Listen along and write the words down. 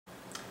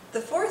The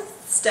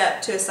fourth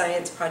step to a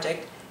science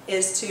project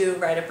is to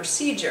write a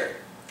procedure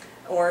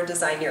or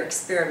design your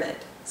experiment.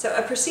 So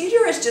a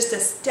procedure is just a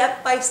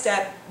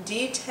step-by-step,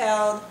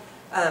 detailed,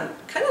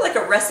 kind of like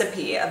a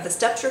recipe of the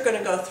steps you're going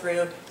to go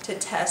through to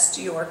test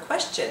your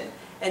question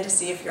and to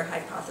see if your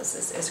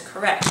hypothesis is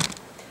correct.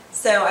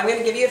 So I'm going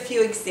to give you a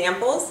few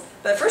examples,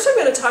 but first I'm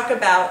going to talk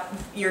about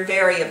your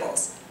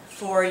variables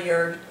for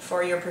your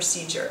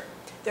procedure.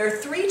 There are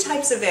three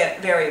types of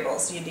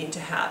variables you need to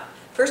have.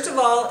 First of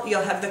all,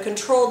 you'll have the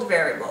controlled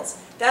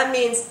variables. That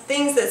means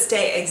things that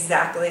stay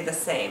exactly the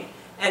same.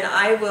 And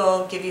I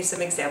will give you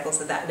some examples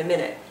of that in a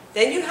minute.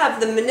 Then you have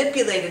the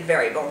manipulated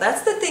variable.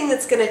 That's the thing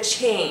that's going to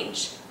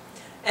change.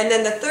 And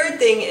then the third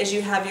thing is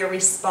you have your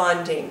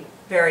responding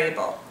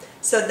variable.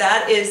 So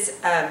that is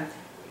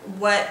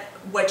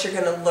what you're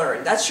going to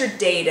learn. That's your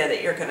data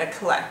that you're going to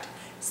collect.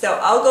 So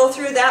I'll go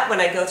through that when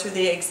I go through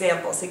the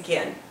examples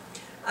again.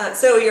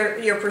 So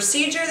your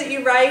procedure that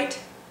you write,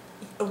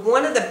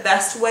 one of the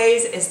best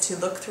ways is to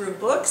look through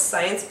books,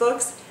 science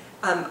books,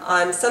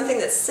 on something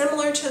that's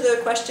similar to the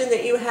question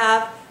that you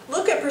have.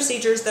 Look at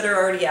procedures that are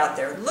already out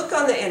there. Look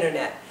on the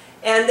internet.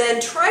 And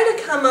then try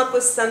to come up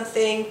with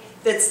something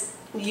that's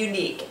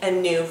unique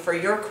and new for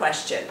your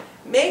question.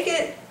 Make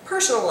it,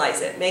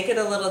 personalize it, make it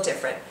a little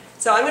different.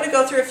 So I'm going to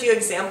go through a few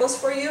examples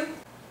for you.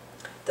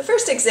 The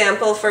first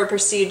example for a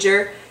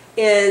procedure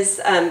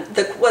is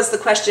was the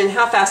question,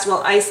 how fast will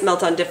ice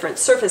melt on different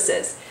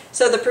surfaces?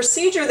 So the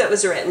procedure that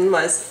was written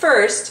was,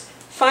 first,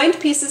 find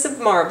pieces of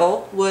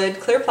marble, wood,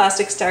 clear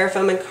plastic,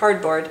 styrofoam, and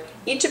cardboard,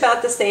 each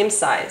about the same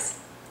size.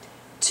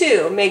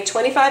 2. Make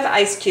 25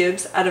 ice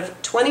cubes out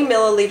of 20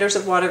 milliliters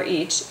of water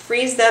each.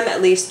 Freeze them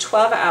at least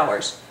 12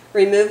 hours.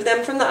 Remove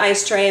them from the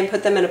ice tray and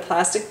put them in a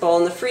plastic bowl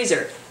in the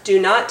freezer. Do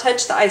not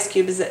touch the ice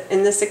cubes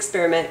in this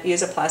experiment.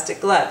 Use a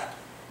plastic glove.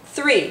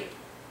 3.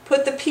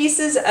 Put the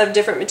pieces of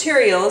different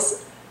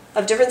materials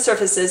of different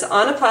surfaces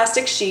on a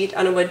plastic sheet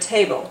on a wood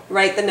table.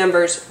 Write the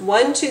numbers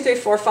 1, 2, 3,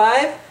 4,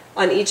 5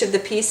 on each of the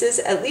pieces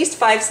at least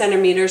 5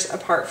 centimeters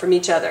apart from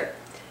each other.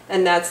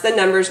 And that's the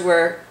numbers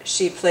where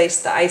she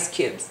placed the ice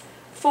cubes.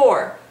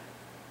 4.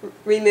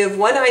 Remove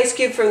one ice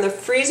cube from the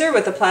freezer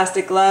with a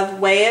plastic glove,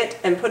 weigh it,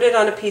 and put it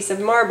on a piece of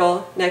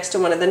marble next to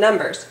one of the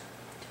numbers.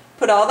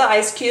 Put all the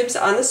ice cubes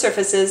on the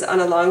surfaces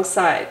on a long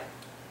side.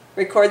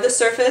 Record the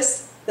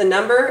surface, the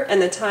number, and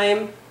the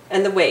time,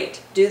 and the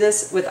weight. Do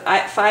this with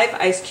 5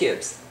 ice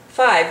cubes.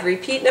 5.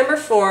 Repeat number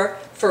 4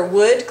 for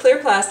wood, clear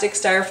plastic,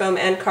 styrofoam,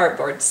 and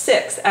cardboard.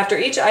 6. After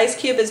each ice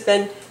cube has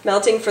been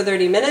melting for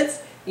 30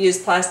 minutes, use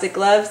plastic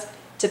gloves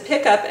to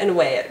pick up and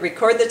weigh it.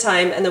 Record the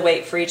time and the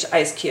weight for each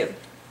ice cube.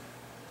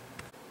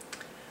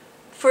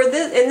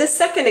 In this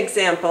second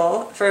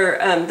example,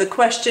 the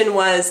question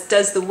was,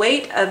 does the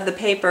weight of the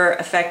paper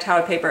affect how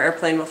a paper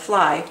airplane will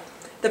fly?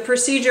 The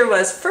procedure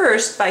was,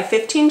 first, buy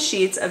 15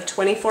 sheets of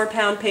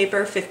 24-pound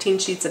paper, 15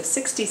 sheets of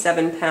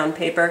 67-pound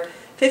paper,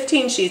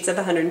 15 sheets of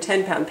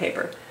 110-pound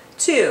paper.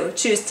 2.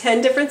 Choose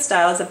 10 different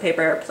styles of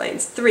paper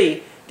airplanes.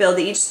 3. Build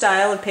each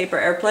style of paper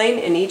airplane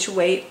in each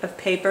weight of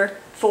paper.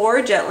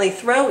 4. Gently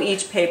throw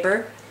each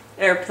paper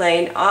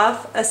airplane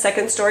off a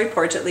second-story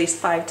porch at least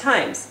 5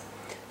 times.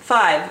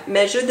 5.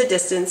 Measure the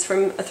distance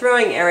from a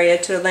throwing area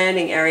to a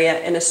landing area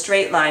in a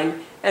straight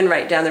line and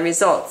write down the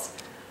results.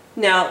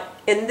 Now,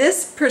 in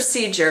this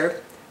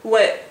procedure,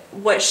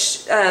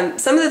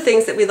 some of the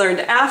things that we learned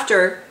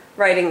after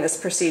writing this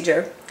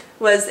procedure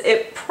was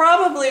it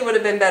probably would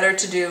have been better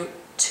to do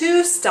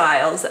 2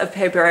 styles of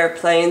paper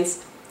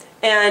airplanes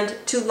and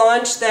to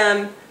launch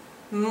them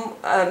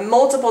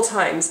multiple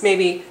times,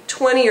 maybe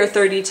 20 or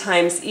 30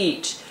 times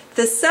each.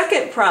 The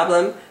second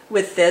problem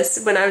with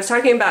this, when I was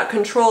talking about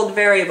controlled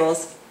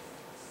variables,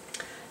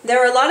 there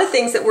are a lot of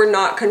things that were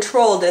not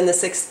controlled in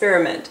this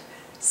experiment.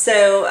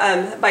 So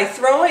by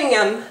throwing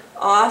them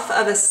off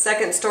of a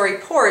second-story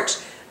porch,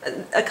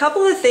 a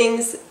couple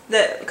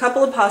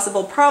of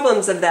possible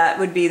problems of that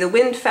would be the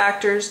wind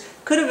factors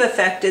could have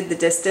affected the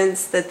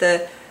distance that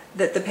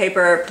the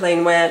paper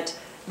airplane went.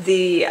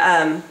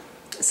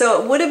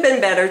 So it would have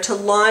been better to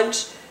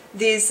launch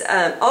these.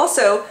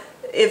 Also,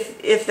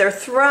 if they're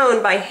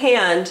thrown by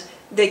hand,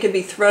 they could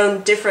be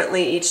thrown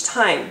differently each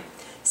time.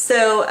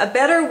 So a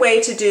better way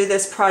to do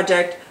this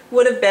project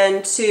would have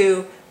been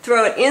to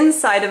throw it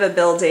inside of a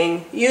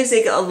building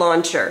using a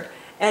launcher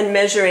and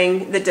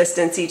measuring the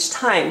distance each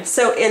time.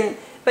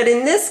 But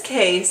in this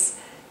case,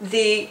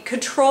 the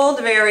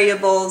controlled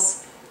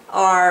variables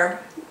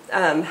are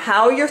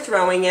how you're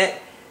throwing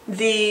it.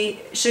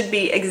 Should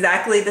be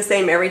exactly the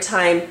same every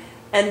time,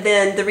 and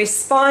then the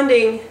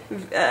responding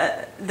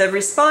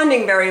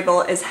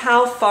variable is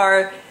how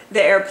far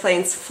the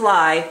airplanes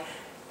fly,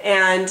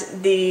 and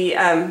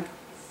the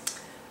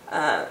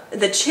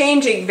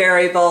changing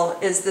variable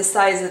is the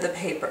size of the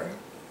paper.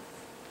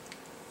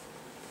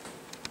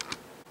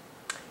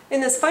 In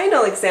this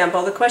final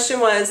example, the question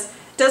was,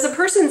 does a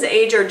person's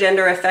age or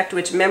gender affect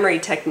which memory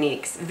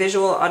techniques,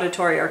 visual,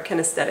 auditory, or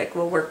kinesthetic,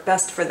 will work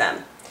best for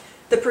them?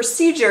 The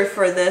procedure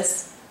for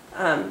this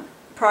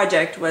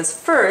project was,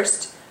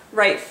 first,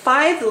 write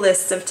 5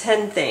 lists of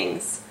 10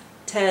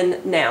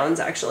 10 nouns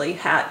actually: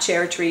 hat,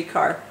 chair, tree,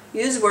 car.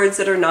 Use words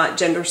that are not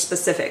gender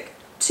specific.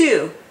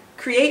 2.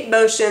 Create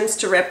motions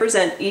to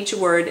represent each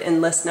word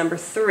in list number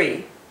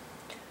 3.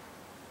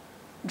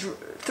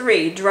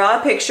 3. Draw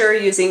a picture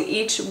using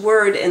each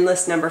word in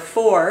list number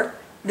 4.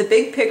 The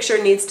big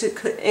picture needs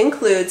to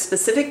include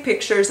specific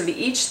pictures of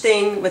each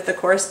thing with the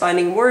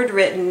corresponding word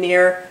written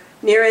near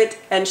it,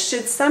 and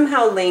should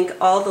somehow link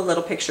all the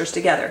little pictures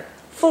together.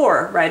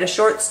 4. Write a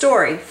short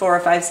story, 4 or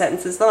 5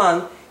 sentences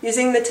long,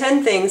 using the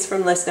 10 things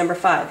from list number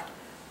 5.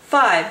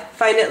 5.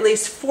 Find at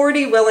least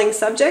 40 willing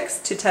subjects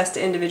to test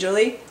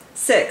individually.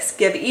 6.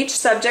 Give each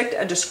subject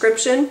a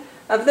description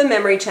of the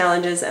memory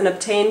challenges and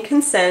obtain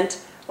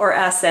consent or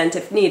assent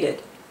if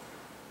needed.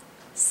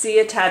 See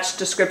attached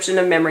description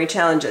of memory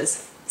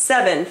challenges.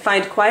 7.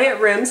 Find quiet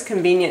rooms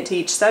convenient to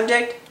each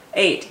subject.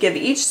 8. Give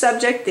each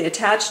subject the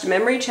attached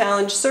memory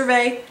challenge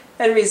survey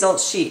and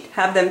results sheet.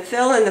 Have them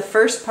fill in the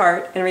first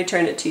part and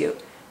return it to you.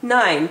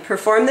 9.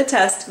 Perform the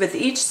test with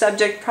each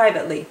subject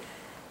privately.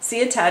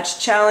 See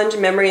attached challenge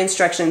memory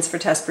instructions for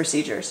test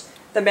procedures.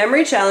 The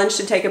memory challenge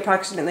should take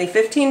approximately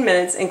 15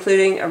 minutes,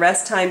 including a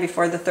rest time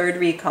before the third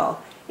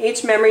recall.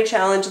 Each memory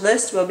challenge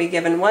list will be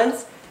given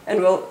once,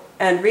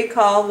 and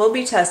recall will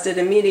be tested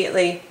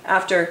immediately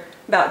after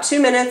about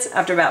 2 minutes,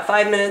 after about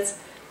 5 minutes.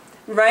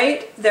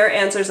 Write their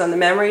answers on the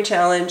memory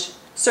challenge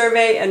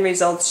survey and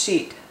results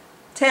sheet.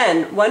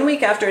 10. 1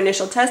 week after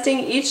initial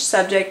testing,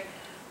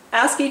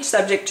 ask each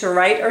subject to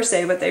write or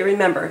say what they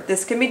remember.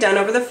 This can be done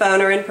over the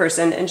phone or in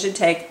person and should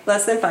take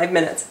less than 5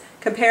 minutes.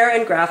 Compare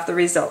and graph the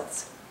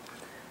results.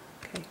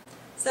 Okay.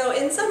 So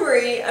in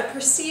summary, a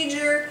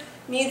procedure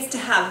needs to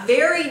have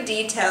very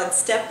detailed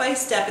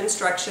step-by-step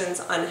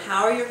instructions on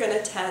how you're going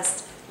to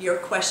test your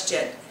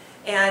question.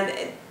 And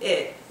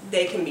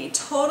it'll be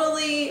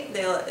totally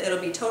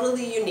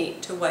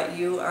unique to what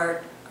you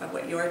are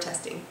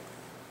testing.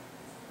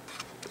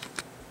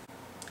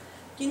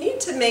 You need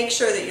to make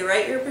sure that you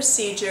write your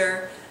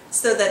procedure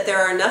so that there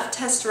are enough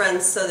test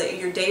runs so that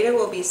your data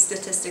will be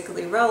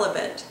statistically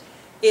relevant.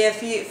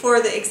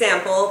 For the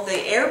example,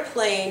 the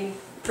airplane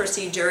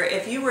procedure,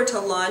 if you were to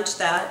launch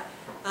that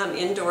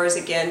indoors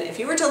again, if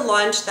you were to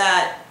launch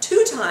that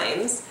 2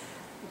 times,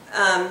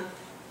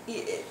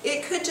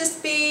 it could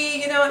just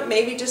be, it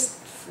maybe just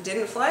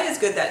didn't fly as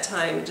good that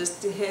time,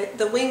 just hit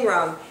the wing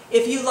wrong.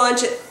 If you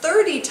launch it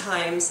 30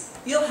 times,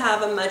 you'll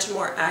have a much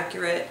more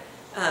accurate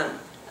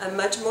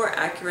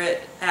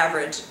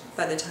average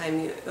by the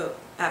time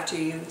after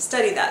you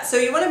study that. So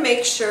you want to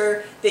make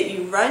sure that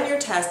you run your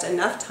test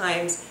enough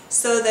times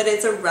so that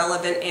it's a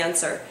relevant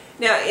answer.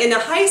 Now, in a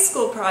high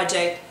school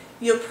project,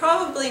 you'll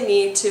probably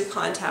need to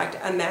contact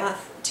a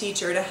math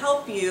teacher to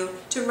help you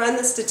to run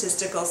the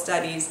statistical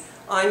studies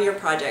on your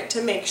project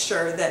to make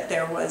sure that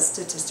there was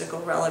statistical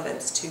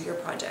relevance to your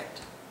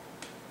project.